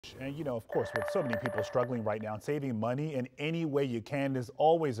And of course, with so many people struggling right now, saving money in any way you can is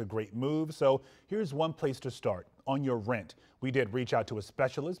always a great move. So here's one place to start: on your rent. We did reach out to a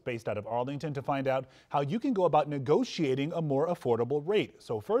specialist based out of Arlington to find out how you can go about negotiating a more affordable rate.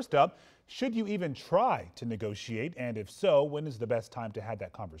 So first up, should you even try to negotiate? And if so, when is the best time to have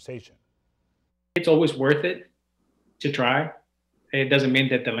that conversation? It's always worth it to try. It doesn't mean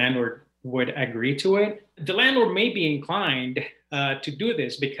that the landlord would agree to it. The landlord may be inclined to do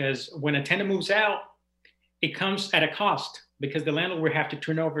this because when a tenant moves out, it comes at a cost because the landlord will have to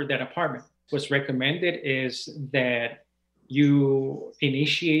turn over that apartment. What's recommended is that you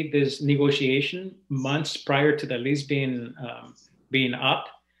initiate this negotiation months prior to the lease being up,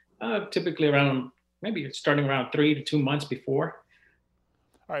 typically around maybe starting around 3 to 2 months before.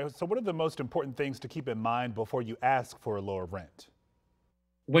 All right, so what are the most important things to keep in mind before you ask for a lower rent?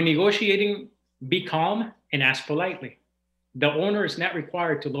 When negotiating, be calm and ask politely. The owner is not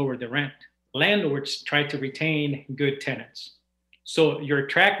required to lower the rent. Landlords try to retain good tenants. So your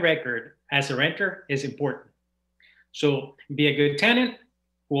track record as a renter is important. So be a good tenant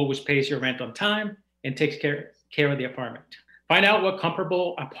who always pays your rent on time and takes care of the apartment. Find out what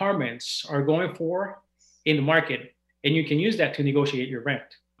comparable apartments are going for in the market, and you can use that to negotiate your rent.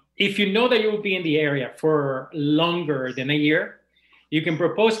 If you know that you will be in the area for longer than a year, you can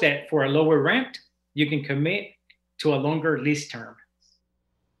propose that for a lower rent, you can commit to a longer lease term.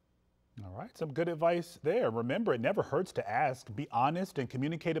 All right, some good advice there. Remember, it never hurts to ask. Be honest and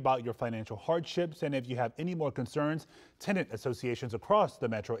communicate about your financial hardships. And if you have any more concerns, tenant associations across the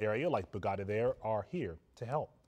metro area, like Bu-Gata there, are here to help.